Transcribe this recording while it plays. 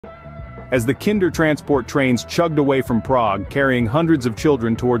As the Kinder transport trains chugged away from Prague carrying hundreds of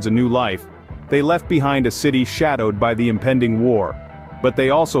children towards a new life, they left behind a city shadowed by the impending war. But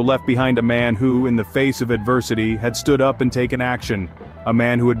they also left behind a man who, in the face of adversity, had stood up and taken action. A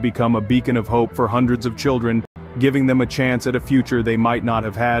man who had become a beacon of hope for hundreds of children, giving them a chance at a future they might not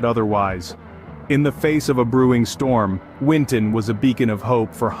have had otherwise. In the face of a brewing storm, Winton was a beacon of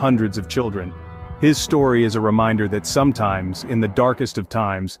hope for hundreds of children. His story is a reminder that sometimes, in the darkest of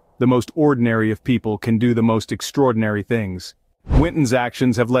times, the most ordinary of people can do the most extraordinary things. Winton's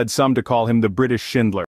actions have led some to call him the British Schindler.